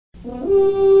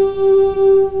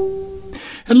Hello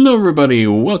everybody,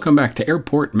 welcome back to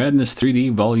Airport Madness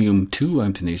 3D Volume 2.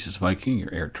 I'm TenaciousViking,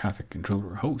 your air traffic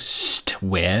controller host.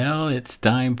 Well, it's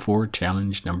time for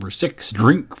challenge number 6,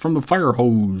 drink from the fire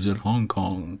hose in Hong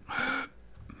Kong.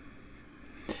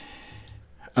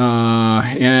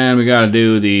 And we gotta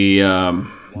do the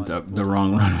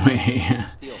wrong runway.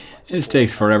 This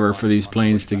takes forever for these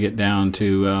planes to get down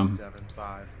to,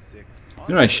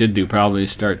 you know what I should do, probably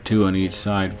start 2 on each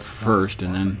side first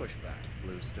and then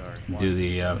do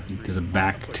the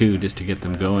back 2 just to get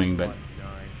them going, but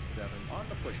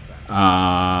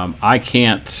I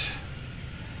can't.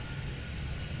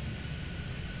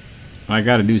 I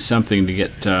got to do something to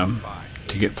get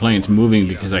planes moving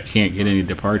because I can't get any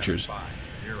departures.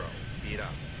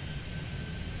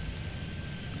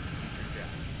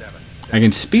 I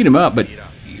can speed them up, but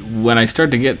when I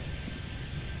start to get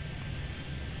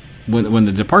when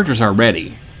the departures are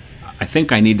ready, I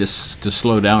think I need to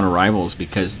slow down arrivals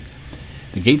because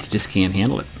the gates just can't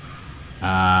handle it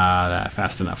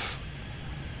fast enough.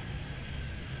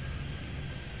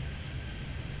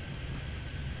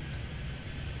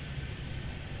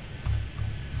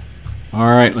 All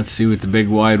right, let's see what the big,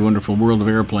 wide, wonderful world of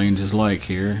airplanes is like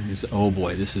here. Oh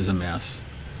boy, this is a mess.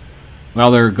 Well,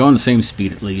 they're going the same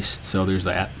speed at least, so there's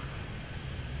that.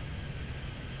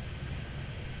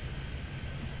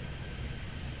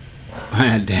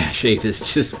 Dash 8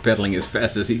 is just pedaling as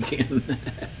fast as he can.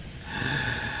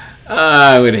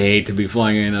 I would hate to be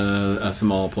flying in a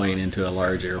small plane into a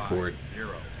large airport. 0,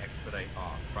 expedite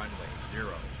off, runway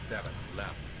 07,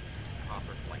 left,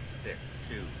 hopper plane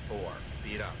 624,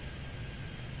 speed up.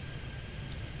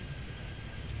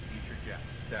 Future jet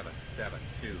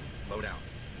 772, low down.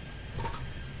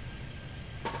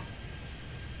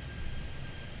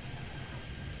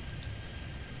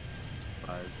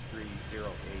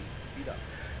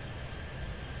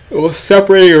 Well,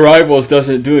 separating arrivals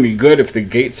doesn't do any good if the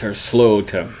gates are slow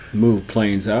to move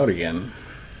planes out again.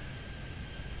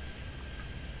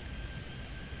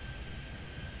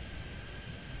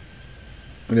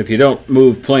 And if you don't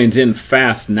move planes in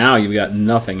fast now, you've got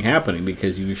nothing happening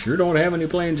because you sure don't have any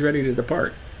planes ready to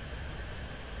depart.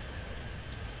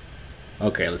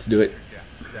 Okay, let's do it.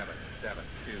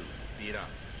 772, speed up.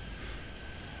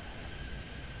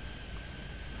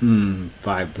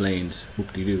 5 planes.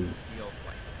 Whoop-de-doo.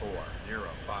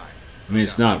 I mean,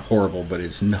 it's Up. not horrible, but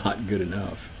it's not good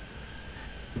enough.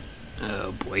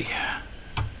 Oh, boy.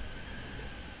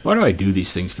 Why do I do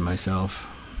these things to myself?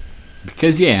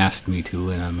 Because you asked me to,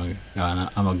 and I'm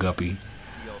a guppy.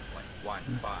 Field plane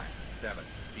 157,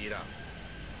 speed up.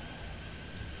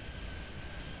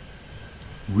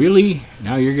 Really?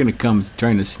 Now you're going to come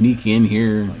trying to sneak in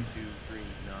here?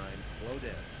 239, slow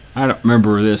down. I don't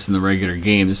remember this in the regular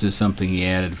game. This is something he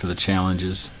added for the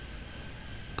challenges.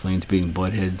 Planes being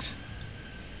butt heads.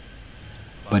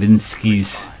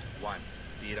 Buttinskis. 1,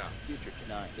 speed up. Future to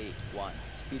 981,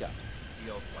 speed up.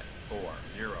 Field plane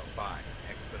 405,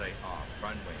 expedite off,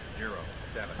 runway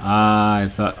 07. I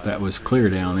thought that was clear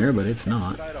down there, but it's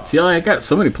not. See, I got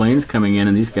so many planes coming in,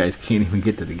 and these guys can't even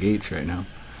get to the gates right now.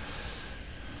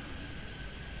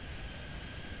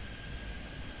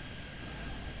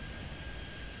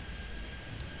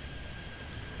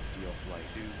 Steel flight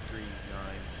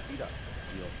 239, speed up.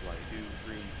 Steel flight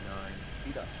 239,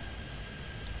 speed up.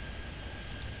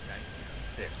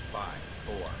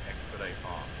 9654, expedite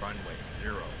off, runway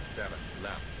 07,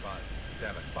 left, bud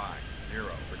 750,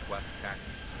 request taxi.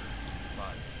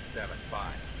 Bud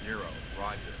 750,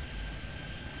 roger.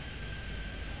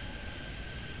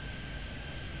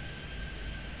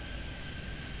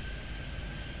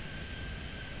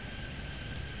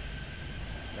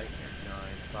 Nightmare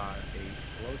 958,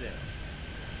 slow down.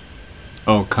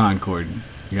 Oh, Concord.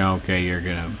 Yeah, okay, you're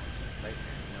gonna...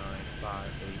 Nightmare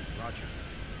 958, roger.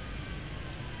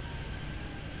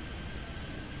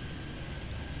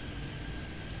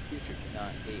 Future to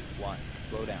 981,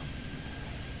 slow down.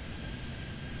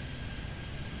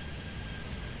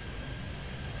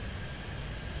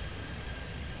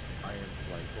 Iron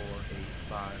flight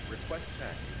 485, request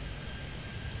taxi.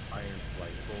 Iron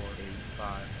flight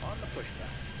 485, on the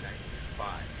pushback.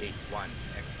 581,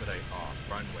 expedite off,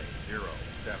 runway 07,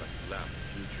 left.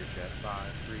 Future jet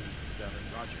 537,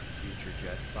 roger. Future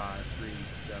jet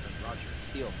 537, roger.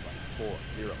 Steel flight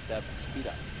 407, speed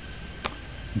up.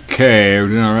 Okay, we're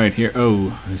doing all right here.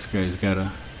 Oh, this guy's got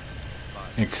a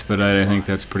expedite. I think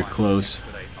that's pretty close.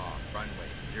 Expedite off, runway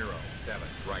 07,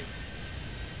 right.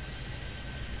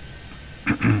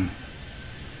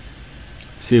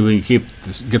 See if we can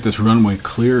get this runway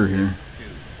clear here.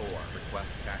 24, request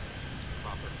taxi.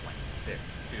 Hopper plane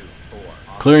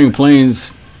 624. Clearing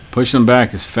planes push them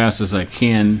back as fast as I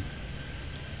can.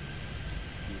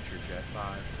 Future jet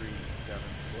 537,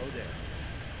 slow down.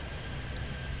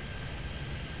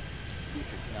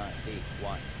 Future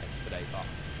 981, expedite off.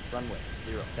 Runway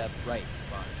 07 right.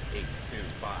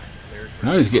 5825, cleared I for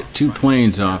always get takeoff, 2 runway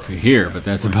planes off of here, but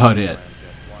that's about it. Jet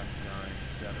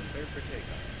 197, clear for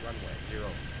takeoff. Runway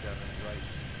 07 right.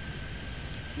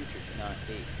 Future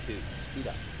 982, speed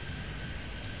up.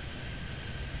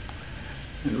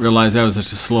 Didn't realize that was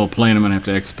such a slow plane. I'm gonna have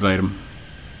to expedite them.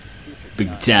 Future Big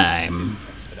 982, time.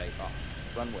 expedite off.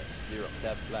 Runway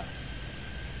 07 left.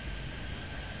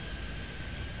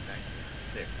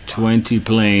 96, 20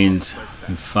 planes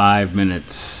in 5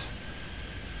 minutes.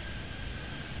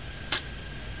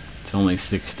 It's only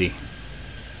 60.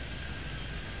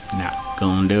 Not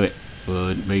gonna do it.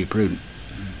 Would be prudent.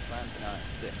 Slam to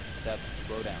 967,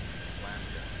 slow down. Slam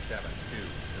jet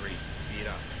 723, speed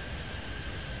up.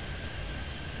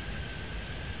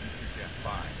 Future jet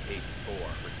 584,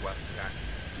 request taxi.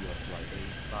 Steel flight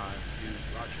 852,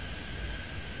 roger.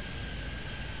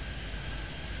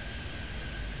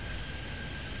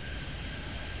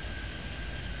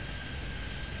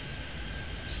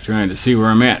 Just trying to see where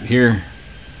I'm at here.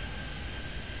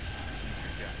 Future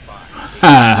jet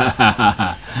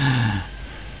 584,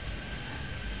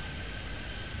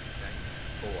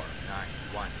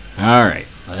 491. Alright,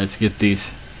 let's get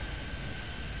these.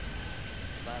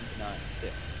 Slam to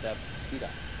 967, speed up.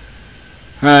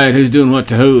 Alright, who's doing what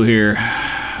to who here?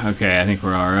 Okay, I think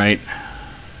we're alright.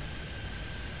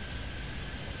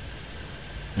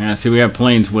 Yeah, see, we have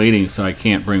planes waiting, so I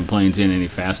can't bring planes in any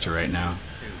faster right now.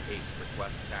 28,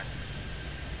 request taxi.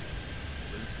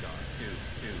 Blue Star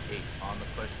 228 on the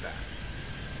pushback.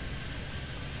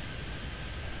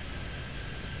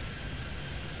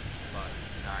 Flight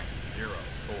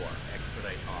 904,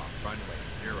 expedite off, runway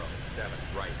 07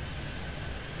 right.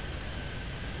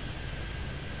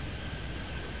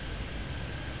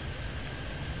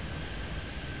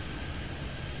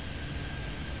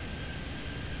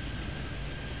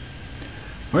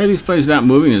 Why are these planes not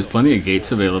moving? There's plenty of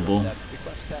gates available.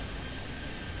 Request taxi.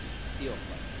 Steel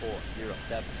flight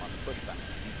 407 on the pushback.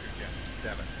 Future jet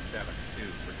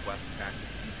 772, request taxi.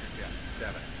 Future jet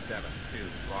 772,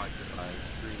 roger.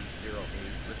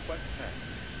 5308, request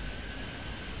taxi.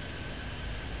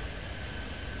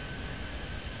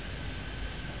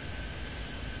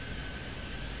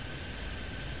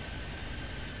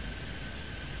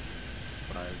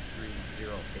 Five,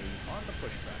 308 on the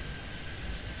pushback.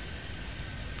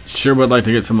 Sure would like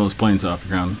to get some of those planes off the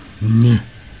ground.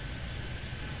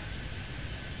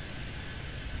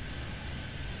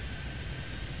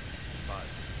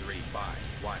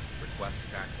 5351, request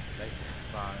taxi. Nightmare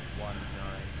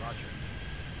 519, roger.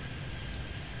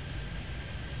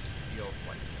 Steel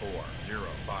flight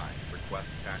 405, request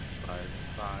taxi.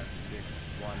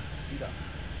 5561, speed up.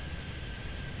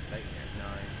 Nightmare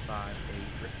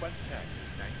 958, request taxi.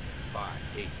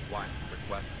 581,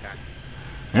 request taxi.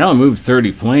 Well, I moved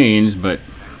 30 planes, but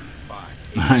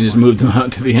 581. I just moved them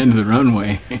out to the end of the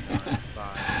runway. 5 on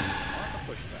the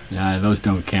pushback. Nah, those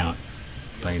don't count.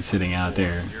 Planes sitting out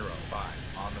there. 405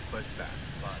 on the pushback.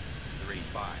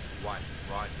 351,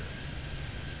 roger.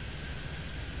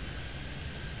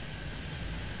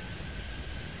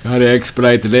 Gotta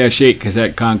expedite the dash 8 because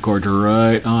that Concorde's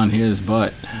right on his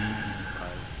butt.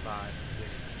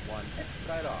 5561,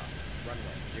 expedite off.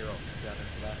 Runway 07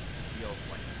 left. Steel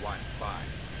flight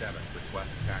 157, request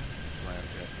taxi. Land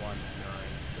jet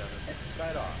 197,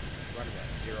 expedite off. Runway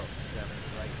 07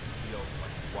 right. Steel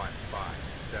flight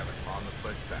 157 on the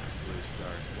pushback. Blue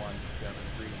Star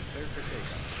 173, clear for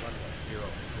takeoff. Runway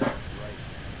 07 right.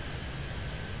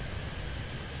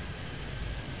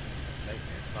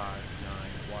 Nightmare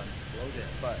 591, slow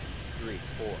down. Buzz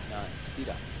 349, speed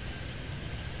up.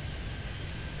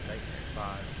 Nightmare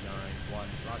 591,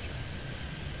 roger.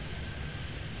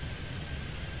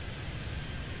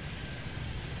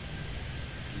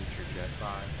 Future jet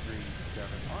 537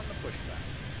 on the pushback.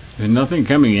 There's nothing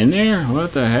coming in there?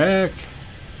 What the heck?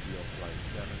 Steel flight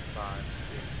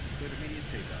 756, clear immediate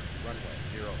takeoff. Runway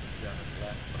 07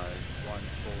 left.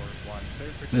 5141,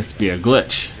 clear for This takeoff. be a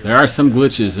glitch. There are some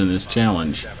glitches in this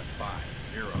challenge.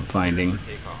 750, I'm finding.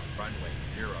 takeoff, runway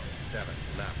 07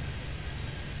 left.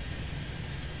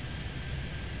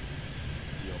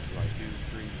 Steel flight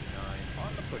 239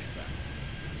 on the pushback.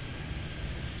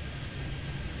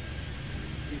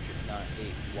 Future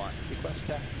 981, request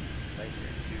taxi.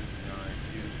 Nightmare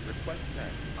 292, request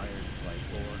taxi. Iron flight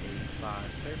 485,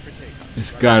 clear for takeoff.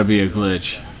 It's gotta be a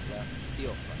glitch. Left.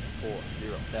 Steel flight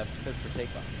 407, cleared for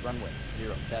takeoff. Runway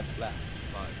 07 left.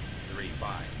 5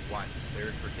 351,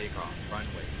 cleared for takeoff,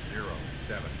 runway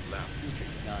 07 left.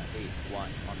 Future 981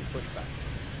 on the pushback.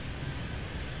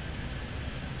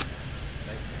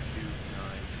 Nightmare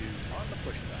 292 on the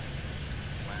pushback.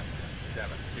 Lambda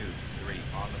 723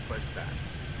 on the pushback.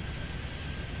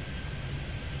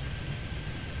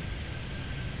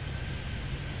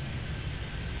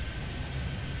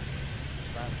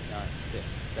 Round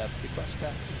 967, request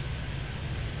taxi.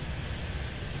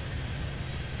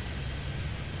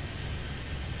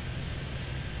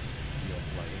 Deal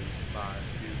flight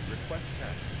 852, request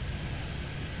taxi.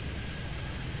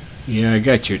 Yeah, I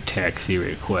got your taxi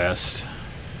request.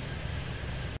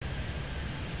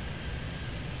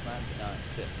 Round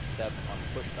 967 on the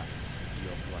pushback.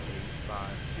 Deal flight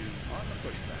 852 on the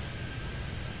pushback.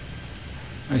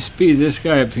 I speed this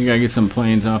guy up. Think I get some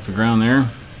planes off the ground there.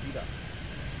 Speed up.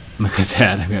 Look at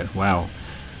that. I got, wow.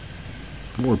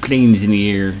 4 planes in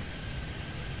the air.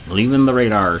 Leaving the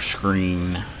radar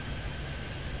screen.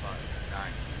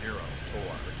 904,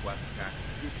 request taxi.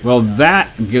 Well,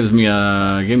 that gives me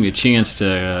a chance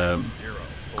to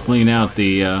clean out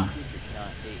the Future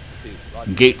 982,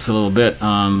 roger. gates a little bit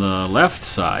on the left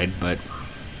side, but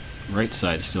right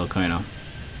side still kind of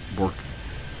worked.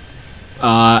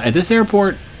 At this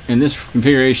airport, in this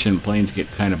configuration, planes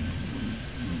get kind of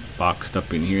boxed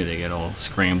up in here. They get all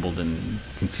scrambled and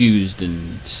confused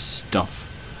and stuff.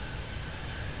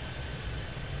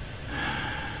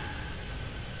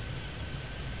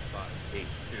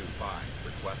 5825,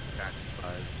 request taxi.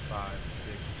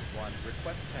 5561,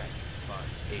 request taxi.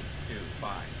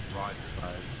 5825, roger.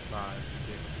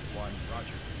 5561,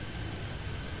 roger.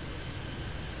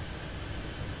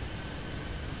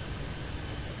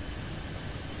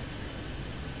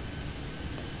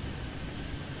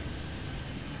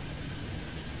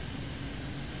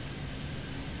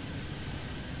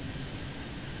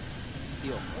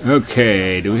 Steel flight.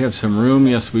 Okay, do we have some room?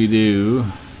 Yes, we do.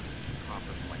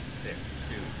 Copper plane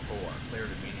 624, cleared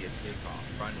immediate takeoff,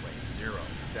 runway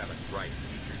 07 right.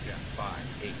 Feature jet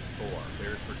 584,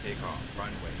 cleared for takeoff,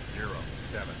 runway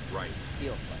 07 right.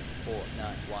 Steel flight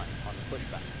 491 on the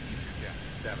pushback. Feature jet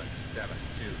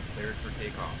 772, cleared for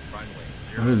takeoff, runway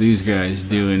 07. What are these guys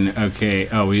doing? Okay,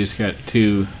 oh, we just got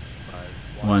 2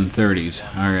 130s.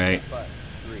 All right. Buzz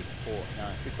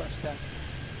 349, request taxi.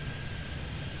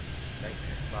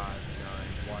 Nightmare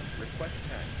 591, request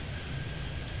taxi.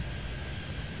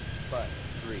 Buzz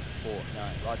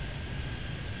 349, roger.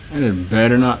 And it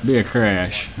better not be a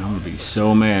crash. I'm gonna be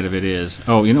so mad if it is.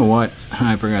 Oh, you know what?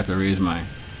 I forgot to raise my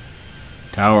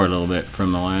tower a little bit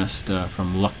from the last,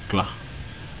 from Lukla.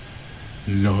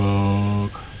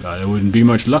 Look. There wouldn't be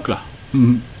much Lukla.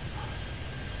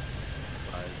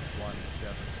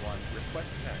 5171, request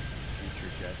taxi.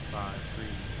 Future jet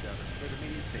 537, cleared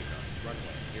immediate takeoff.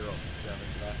 Runway 07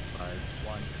 left.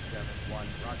 5171,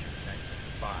 roger.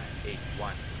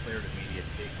 581, cleared immediate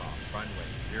takeoff, runway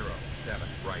 07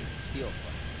 right. Steel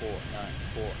flight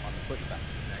 494 on the pushback.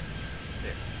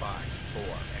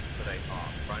 654, expedite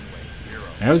off, runway 0.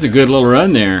 That was a good little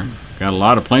run there. Got a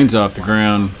lot of planes off the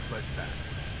ground. Pushback.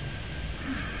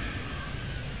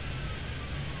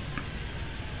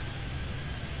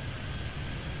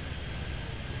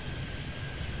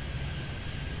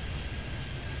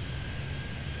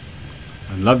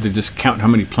 I'd love to just count how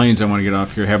many planes I want to get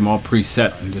off here, have them all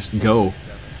preset and just go.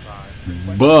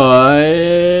 75,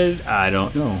 But I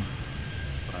don't know.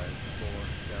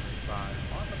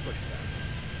 5475 on the pushback.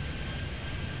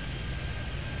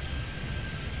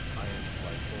 IM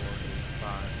flight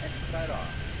 485, expedite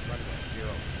off. Runway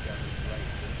 07 right.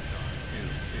 Wind on.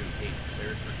 228,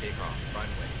 cleared for takeoff,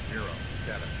 runway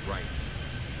 07 right.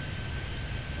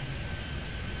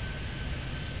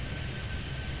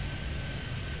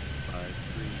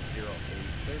 5308,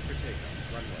 cleared for takeoff.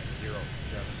 Runway 07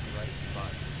 right.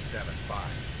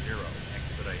 5750,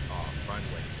 expedite off,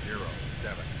 runway 07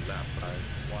 left.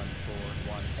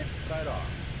 5141, expedite off.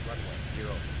 Runway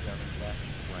 07 left.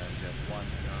 Land jet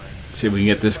 19. See if we can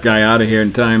get this guy out of here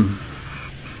in time.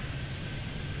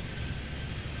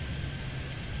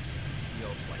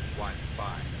 Yield flight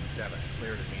 157,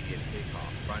 cleared immediate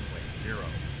takeoff, runway 07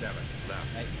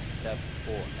 left. Nightmare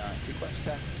 749, request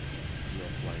taxi.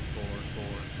 Yield flight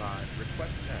 445,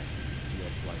 request taxi.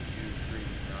 Yield flight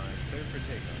 239, cleared for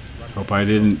takeoff. Runway Hope I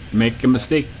didn't make a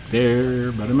mistake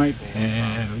there, but I might 445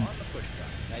 have. on the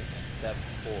pushback. Nightmare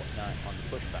 749 on the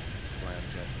pushback. Land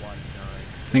jet 19. I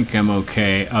think I'm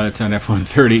okay. Oh, that's on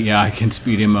F-130. Yeah, I can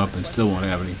speed him up and still won't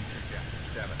have any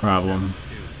problem.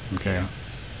 Okay.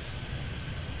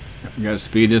 We gotta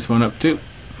speed this one up too.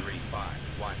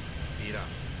 351, speed up.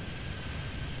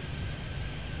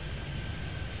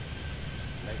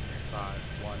 Nightmare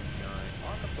 519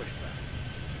 on the pushback.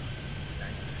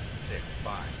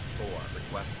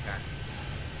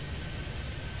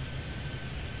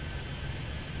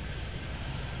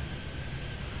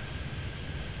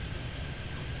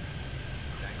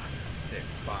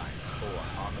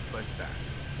 pushback.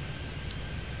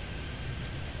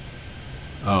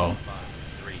 Oh,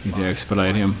 3, need to 5,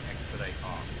 expedite him. expedite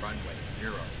off, runway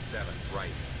 07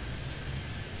 right.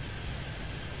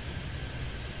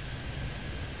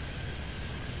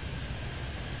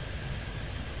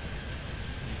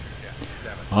 Future jet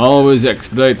 7. Always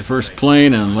expedite the first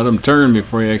plane and let them turn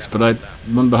before you expedite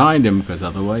one behind him, because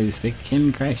otherwise they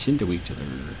can crash into each other.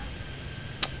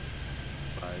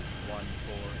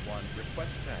 5141,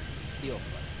 request taxi. Steel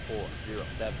flight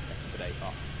 407, expedite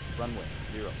off. Runway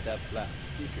 07 left.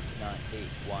 Future to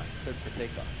 981, cleared for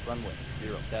takeoff. Runway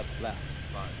 07 left.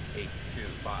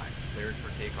 5825, cleared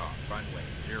for takeoff, runway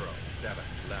 07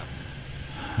 left.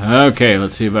 Okay,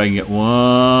 let's see if I can get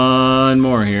one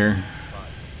more here.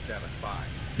 575.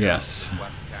 Yes.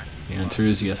 West taxi. The answer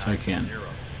is yes, I can. 04,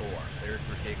 cleared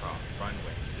for takeoff,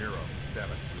 runway 07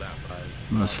 left.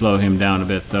 I'm going to slow him down a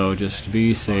bit, though, just to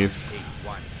be safe.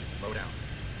 81, slow down.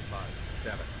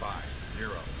 5750,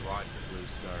 roger. Blue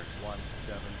Star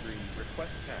 173,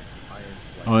 request taxi. Iron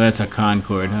flight. Oh, that's a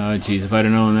Concorde. Oh, jeez, if I'd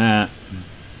have known that.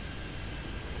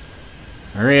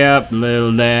 Hurry up,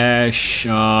 little dash.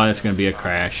 Oh, that's going to be a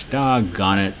crash.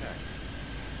 Doggone it.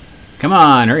 Come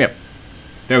on, hurry up.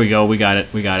 There we go. We got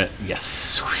it. We got it.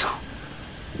 Yes.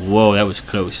 Whoa, that was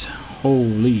close.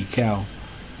 Holy cow.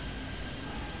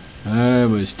 That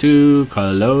was too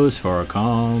close for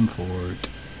comfort.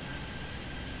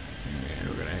 And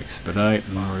we're going to expedite,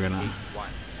 and we're going to... 81,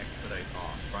 expedite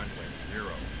off, runway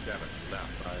 07 left.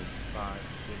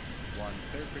 5561,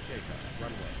 cleared for takeoff.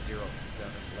 Runway 07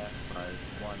 left.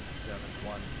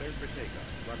 5171, cleared for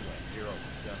takeoff. Runway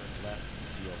 07 left.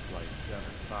 Steel flight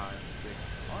 756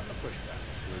 on the pushback.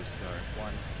 Blue Star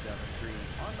 173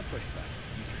 on the pushback.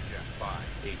 Future jet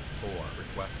 584,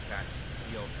 request taxi,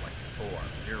 steel flight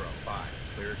 405,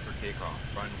 cleared for takeoff,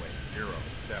 runway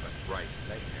 07 right.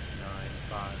 Nightmare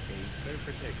 958, cleared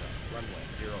for takeoff. Runway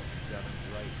 07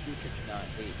 right. Future to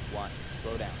 981,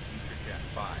 slow down. Future jet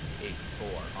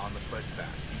 584 on the pushback.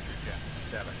 Future jet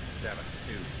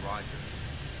 772, roger.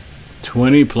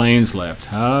 20 planes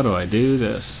left. How do I do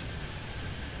this?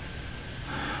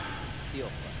 Steel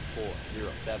flight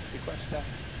 407, request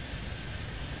taxi.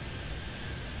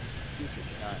 Future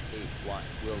to 981,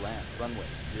 will land. Runway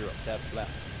 07 left.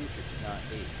 Future to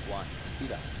 981,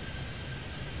 speed up.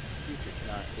 Future to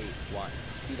 981,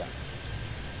 speed up.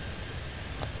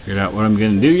 Figured out what I'm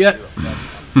going to do yet? 07 on the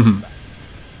pushback.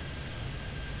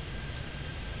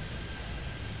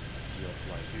 Steel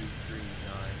flight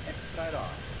 239, expedite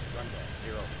off. Runway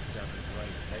 07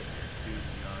 right. Nightmare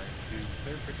 292,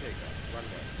 cleared for takeoff.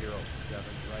 Runway 07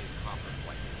 right. Copper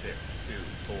flight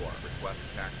 624, request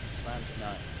taxi. Slam to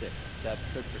 967,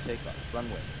 cleared for takeoff.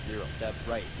 Runway 07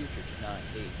 right. Future to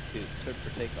 982, cleared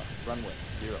for takeoff. Runway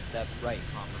 07 right.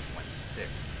 Copper flight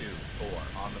 624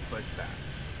 on the pushback.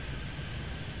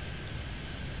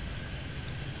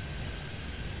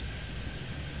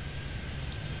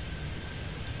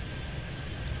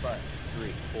 Buzz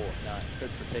 349,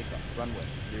 cleared for takeoff. Runway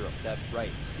 07 right.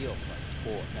 Steel flight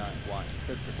 491,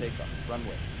 cleared for takeoff.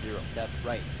 Runway 07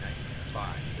 right. Nightmare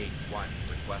 581,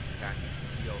 request taxi,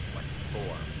 steel flight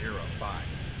 405,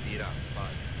 speed up,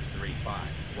 buzz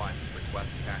 351,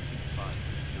 request taxi, buzz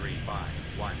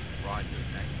 351, roger.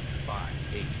 Nightmare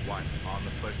 581 on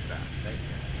the pushback.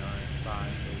 Nightmare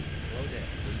 958, slow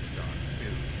down. Blue Star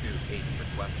 228,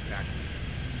 request taxi.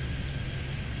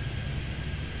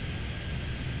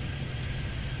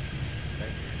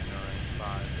 Nightmare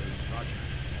 958, roger.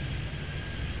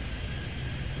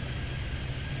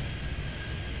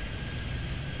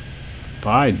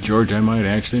 By George, I might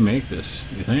actually make this.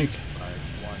 You think?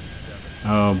 5171,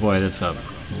 Oh boy, that's a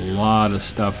lot of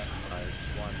stuff.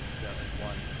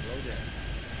 5171, slow down.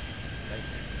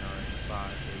 Nightmare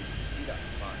 958, speed up.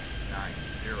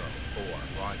 904,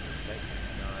 roger. Nightmare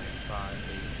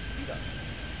 958, speed up.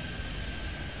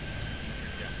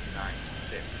 Future jet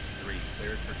 963,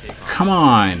 cleared for takeoff. Come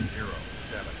on.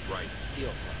 07 right. Steel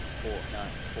flight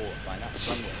 494, line up.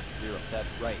 Runway 07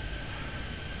 right.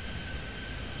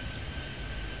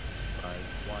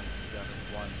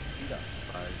 5171, speed up.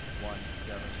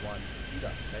 5171, speed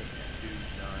up. Nightmare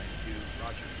 292,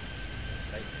 roger.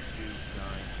 Nightmare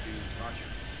 292, roger.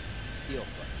 Steel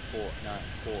flight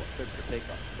 494, cleared for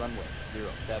takeoff. Runway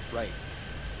 07 right.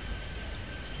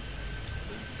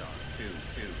 Blue Star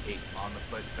 228 on the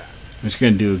pushback. I'm just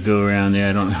gonna do a go around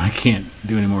there. I can't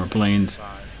do any more planes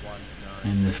 519,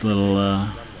 in this little.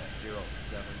 runway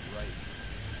 07 right.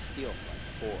 Steel flight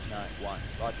 491,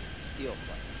 roger. Steel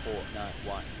flight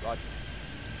 491, roger.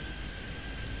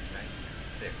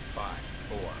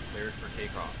 90654, cleared for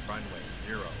takeoff, runway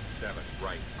 07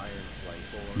 right. Iron flight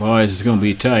 4. Boys, it's gonna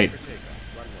be tight. For takeoff,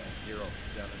 runway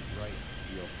 07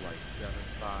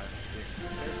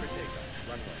 clear for takeoff.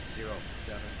 Runway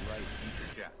 07 right.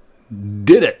 Future jet.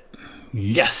 Did it.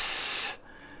 Yes.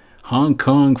 Hong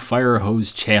Kong Fire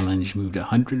Hose Challenge moved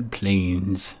 100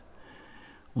 planes.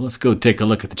 Well, let's go take a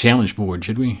look at the challenge board,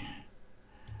 should we?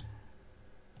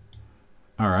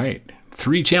 All right.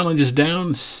 3 challenges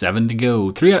down, 7 to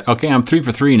go. Okay, I'm 3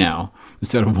 for 3 now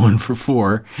instead of 1 for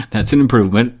 4. That's an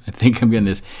improvement. I think I'm getting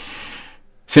this.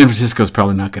 San Francisco's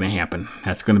probably not going to happen.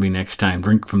 That's going to be next time.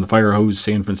 Drink from the fire hose,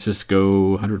 San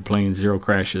Francisco, 100 planes, 0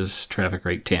 crashes, traffic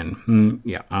rate 10.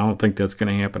 Yeah, I don't think that's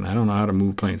going to happen. I don't know how to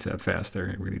move planes that fast there.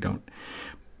 I really don't.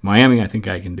 Miami, I think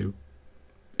I can do.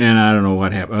 And I don't know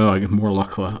what happened. Oh, I get more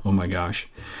Lukla. Oh my gosh.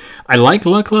 I like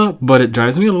Lukla, but it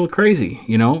drives me a little crazy,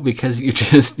 you know, because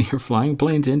you're flying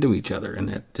planes into each other, and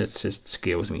that just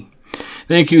scares me.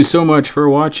 Thank you so much for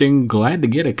watching. Glad to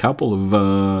get a couple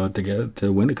of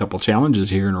to win a couple challenges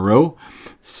here in a row.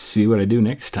 See what I do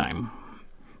next time.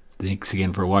 Thanks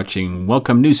again for watching.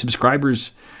 Welcome new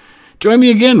subscribers. Join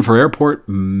me again for Airport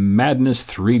Madness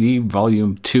 3D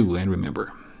Volume 2, and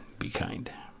remember, be kind.